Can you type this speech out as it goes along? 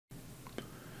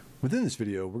Within this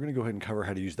video, we're going to go ahead and cover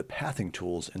how to use the pathing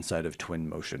tools inside of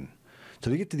Twinmotion. So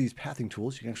to get to these pathing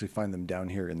tools, you can actually find them down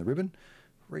here in the ribbon,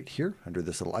 right here under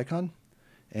this little icon,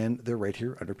 and they're right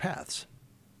here under paths.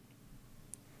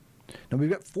 Now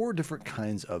we've got 4 different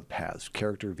kinds of paths: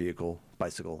 character, vehicle,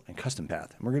 bicycle, and custom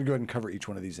path. And we're going to go ahead and cover each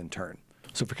one of these in turn.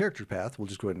 So for character path, we'll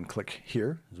just go ahead and click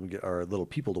here as we get our little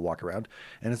people to walk around.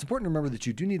 And it's important to remember that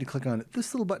you do need to click on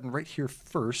this little button right here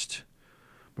first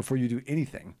before you do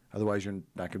anything. Otherwise, you're not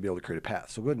going to be able to create a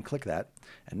path. So go ahead and click that.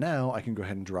 And now I can go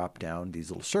ahead and drop down these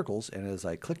little circles. And as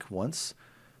I click once,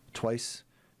 twice,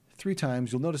 3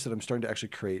 times, you'll notice that I'm starting to actually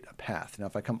create a path. Now,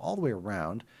 if I come all the way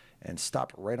around and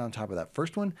stop right on top of that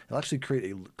first one, it'll actually create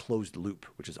a closed loop,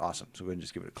 which is awesome. So go ahead and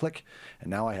just give it a click. And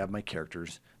now I have my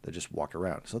characters that just walk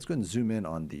around. So let's go ahead and zoom in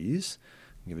on these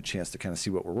and give a chance to kind of see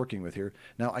what we're working with here.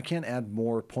 Now, I can add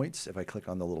more points if I click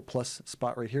on the little plus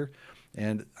spot right here.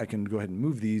 And I can go ahead and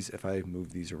move these if I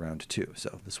move these around too.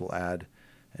 So this will add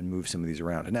and move some of these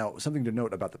around. And now something to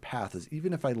note about the path is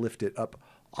even if I lift it up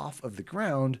off of the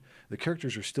ground, the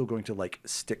characters are still going to like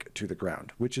stick to the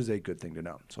ground, which is a good thing to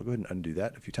know. So I'll go ahead and undo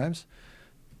that a few times.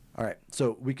 All right,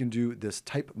 so we can do this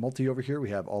type multi over here. We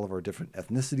have all of our different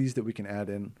ethnicities that we can add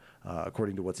in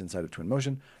according to what's inside of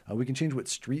Twinmotion. We can change what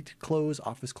street clothes,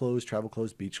 office clothes, travel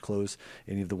clothes, beach clothes,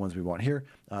 any of the ones we want here.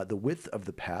 The width of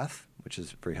the path, which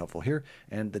is very helpful here,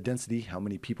 and the density, how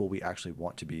many people we actually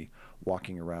want to be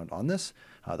walking around on this.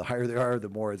 The higher they are, the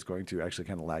more it's going to actually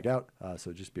kind of lag out,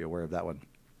 so just be aware of that one.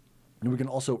 And we can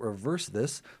also reverse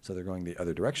this, so they're going the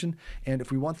other direction. And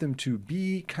if we want them to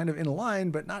be kind of in a line,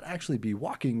 but not actually be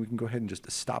walking, we can go ahead and just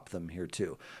stop them here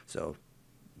too. So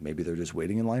maybe they're just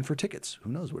waiting in line for tickets. Who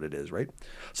knows what it is, right?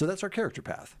 So that's our character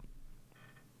path.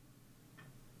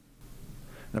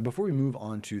 Now, before we move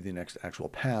on to the next actual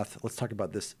path, let's talk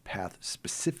about this path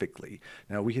specifically.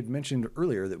 Now, we had mentioned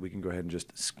earlier that we can go ahead and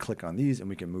just click on these and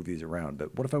we can move these around.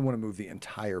 But what if I want to move the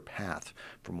entire path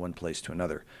from one place to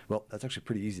another? Well, that's actually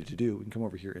pretty easy to do. We can come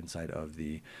over here inside of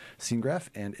the scene graph.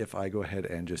 And if I go ahead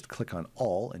and just click on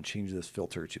all and change this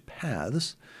filter to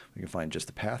paths, we can find just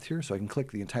the path here. So I can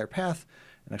click the entire path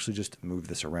and actually just move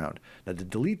this around. Now, to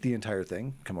delete the entire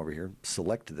thing, come over here,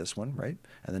 select this one, right?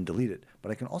 And then delete it.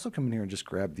 But I can also come in here and just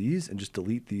grab these and just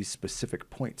delete these specific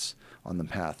points on the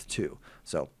path too.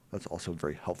 So that's also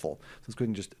very helpful. So let's go ahead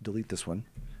and just delete this one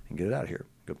and get it out of here.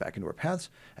 Go back into our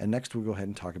paths. And next we'll go ahead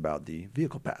and talk about the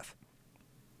vehicle path.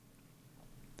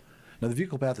 Now, the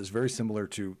vehicle path is very similar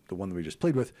to the one that we just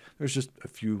played with. There's just a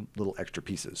few little extra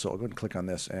pieces. So I'll go ahead and click on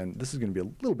this, and this is going to be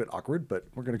a little bit awkward, but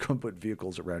we're going to go and put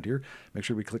vehicles around here. Make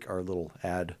sure we click our little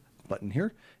add button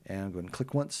here, and go ahead and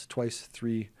click once, twice,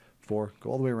 3, 4,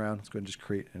 go all the way around. Let's go ahead and just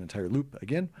create an entire loop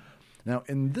again. Now,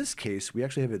 in this case, we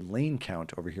actually have a lane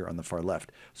count over here on the far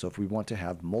left. So if we want to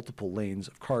have multiple lanes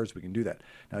of cars, we can do that.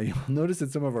 Now, you'll notice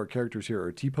that some of our characters here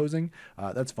are T-posing.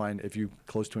 That's fine. If you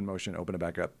close Twinmotion, open it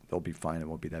back up, they'll be fine. It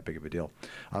won't be that big of a deal.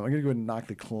 I'm going to go ahead and knock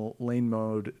the lane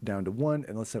mode down to 1,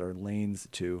 and let's set our lanes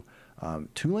to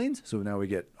 2 lanes. So now we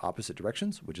get opposite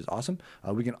directions, which is awesome.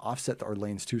 We can offset our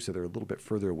lanes too, so they're a little bit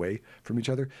further away from each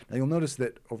other. Now, you'll notice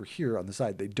that over here on the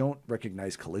side, they don't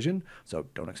recognize collision, so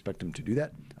don't expect them to do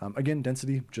that. Again,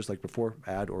 density, just like before,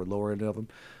 add or lower any of them,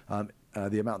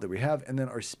 the amount that we have, and then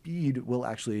our speed will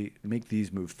actually make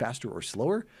these move faster or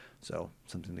slower. So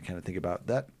something to kind of think about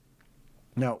that.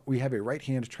 Now, we have a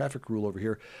right-hand traffic rule over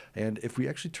here, and if we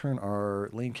actually turn our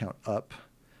lane count up,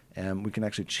 and we can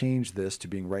actually change this to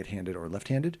being right-handed or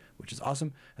left-handed, which is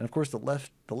awesome. And of course, the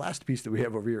last piece that we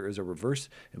have over here is a reverse,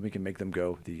 and we can make them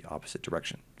go the opposite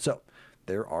direction. So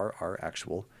there are our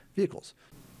actual vehicles.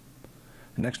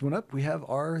 The next one up we have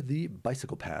are the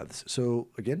bicycle paths. So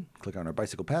again, click on our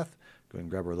bicycle path, go ahead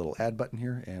and grab our little add button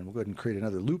here, and we'll go ahead and create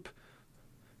another loop.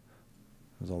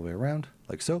 Goes all the way around,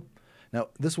 like so. Now,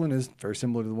 this one is very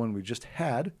similar to the one we just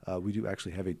had. We do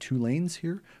actually have 2 lanes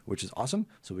here, which is awesome.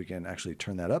 So we can actually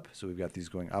turn that up. So we've got these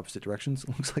going opposite directions.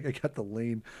 It looks like I got the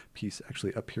lane piece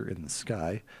actually up here in the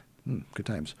sky. Good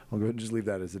times. I'll go ahead and just leave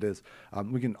that as it is.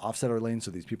 We can offset our lanes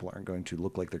so these people aren't going to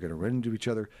look like they're going to run into each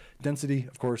other. Density,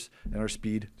 of course, and our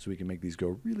speed, so we can make these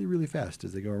go really, really fast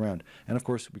as they go around. And of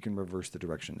course, we can reverse the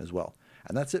direction as well.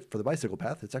 And that's it for the bicycle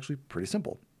path. It's actually pretty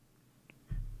simple.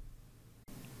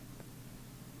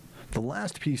 The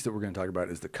last piece that we're going to talk about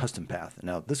is the custom path.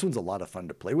 Now, this one's a lot of fun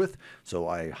to play with, so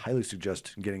I highly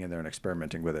suggest getting in there and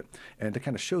experimenting with it. And to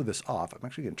kind of show this off, I'm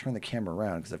actually going to turn the camera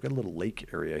around because I've got a little lake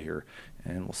area here,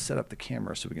 and we'll set up the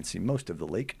camera so we can see most of the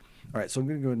lake. All right, so I'm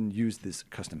going to go ahead and use this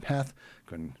custom path.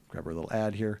 Go ahead and grab our little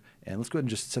add here, and let's go ahead and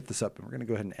just set this up, and we're going to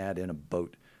go ahead and add in a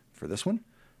boat for this one.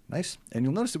 Nice. And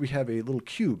you'll notice that we have a little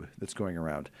cube that's going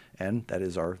around, and that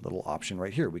is our little option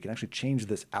right here. We can actually change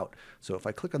this out. So if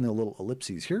I click on the little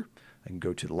ellipses here, I can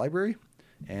go to the library,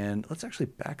 and let's actually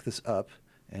back this up,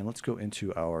 and let's go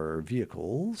into our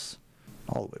vehicles,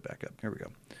 all the way back up. Here we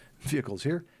go. Vehicles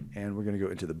here, and we're going to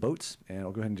go into the boats, and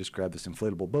I'll go ahead and just grab this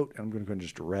inflatable boat, and I'm going to go ahead and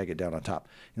just drag it down on top.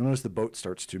 You'll notice the boat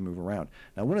starts to move around.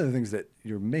 Now, one of the things that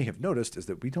you may have noticed is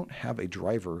that we don't have a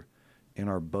driver in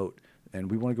our boat, and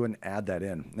we want to go ahead and add that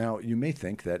in. Now, you may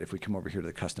think that if we come over here to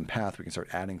the custom path, we can start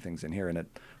adding things in here, and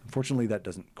unfortunately, that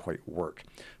doesn't quite work.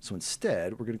 So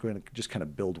instead, we're going to go ahead and just kind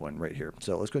of build one right here.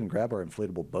 So let's go ahead and grab our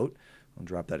inflatable boat. I'll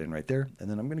drop that in right there, and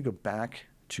then I'm going to go back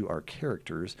to our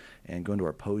characters and go into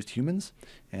our posed humans.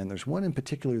 And there's one in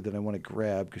particular that I want to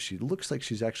grab because she looks like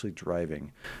she's actually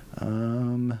driving.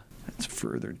 That's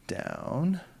further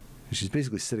down. She's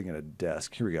basically sitting at a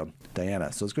desk. Here we go,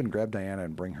 Diana. So let's go ahead and grab Diana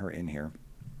and bring her in here.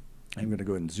 I'm going to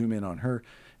go ahead and zoom in on her,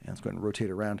 and let's go ahead and rotate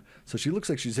around. So she looks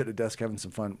like she's at a desk having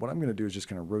some fun. What I'm going to do is just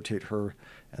going to rotate her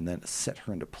and then set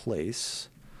her into place,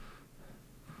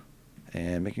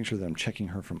 and making sure that I'm checking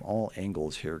her from all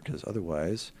angles here, because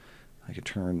otherwise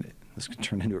this could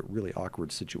turn into a really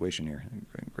awkward situation here. I'm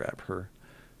going to grab her,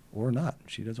 or not.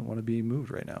 She doesn't want to be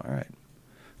moved right now. All right,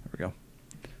 there we go.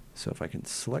 So if I can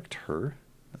select her,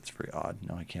 that's very odd.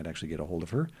 Now I can't actually get a hold of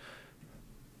her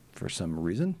for some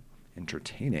reason.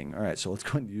 Entertaining. All right, so let's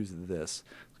go ahead and use this.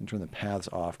 I'm going to turn the paths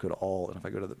off, go to all, and if I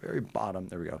go to the very bottom,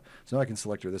 there we go. So now I can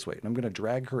select her this way, and I'm going to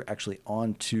drag her actually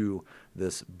onto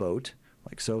this boat,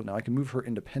 like so. Now I can move her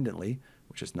independently,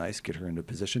 which is nice, get her into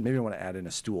position. Maybe I want to add in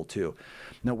a stool too.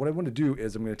 Now what I want to do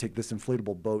is I'm going to take this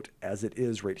inflatable boat as it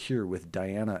is right here with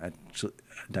Diana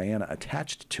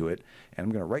attached to it, and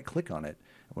I'm going to right click on it.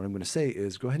 And what I'm going to say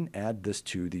is go ahead and add this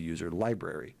to the user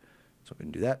library. So I'm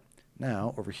going to do that.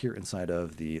 Now over here inside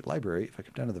of the library, if I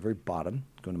come down to the very bottom,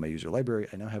 go into my user library,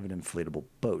 I now have an inflatable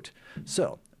boat.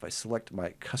 So if I select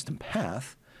my custom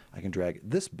path, I can drag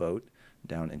this boat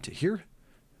down into here.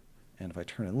 And if I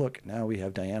turn and look, now we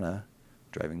have Diana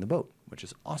driving the boat, which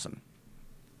is awesome.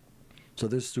 So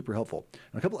this is super helpful.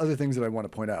 And a couple other things that I want to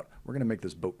point out. We're going to make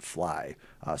this boat fly.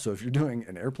 So if you're doing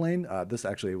an airplane, this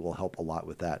actually will help a lot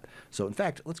with that. So in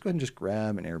fact, let's go ahead and just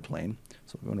grab an airplane.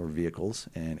 So we'll go into our vehicles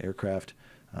and aircraft.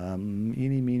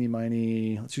 Eeny, meeny,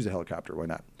 miny. Let's use a helicopter. Why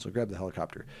not? So grab the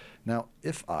helicopter. Now,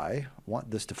 if I want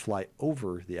this to fly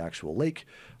over the actual lake,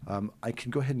 I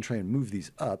can go ahead and try and move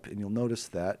these up, and you'll notice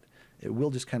that it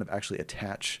will just kind of actually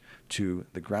attach to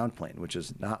the ground plane, which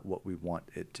is not what we want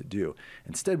it to do.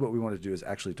 Instead, what we want to do is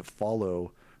actually to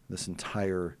follow this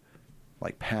entire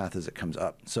path as it comes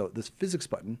up. So this physics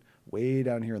button way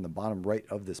down here in the bottom right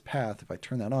of this path, if I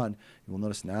turn that on, you will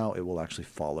notice now it will actually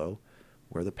follow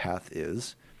where the path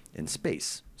is in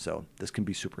space. So this can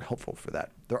be super helpful for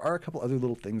that. There are a couple other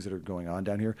little things that are going on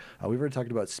down here. We've already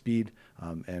talked about speed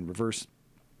and reverse.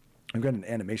 I've got an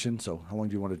animation, so how long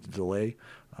do you want it to delay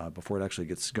before it actually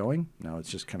gets going? Now it's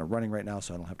just kind of running right now,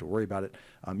 so I don't have to worry about it.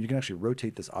 You can actually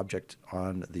rotate this object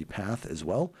on the path as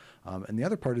well. And the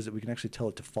other part is that we can actually tell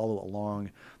it to follow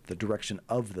along the direction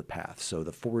of the path. So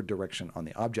the forward direction on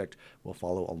the object will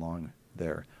follow along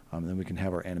there. And then we can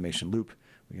have our animation loop.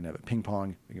 We can have it ping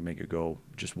pong. We can make it go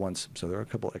just once. So there are a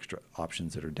couple extra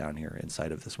options that are down here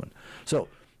inside of this one. So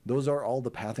those are all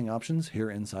the pathing options here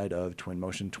inside of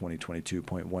Twinmotion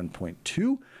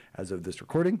 2022.1.2 as of this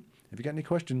recording. If you got any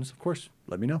questions, of course,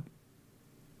 let me know.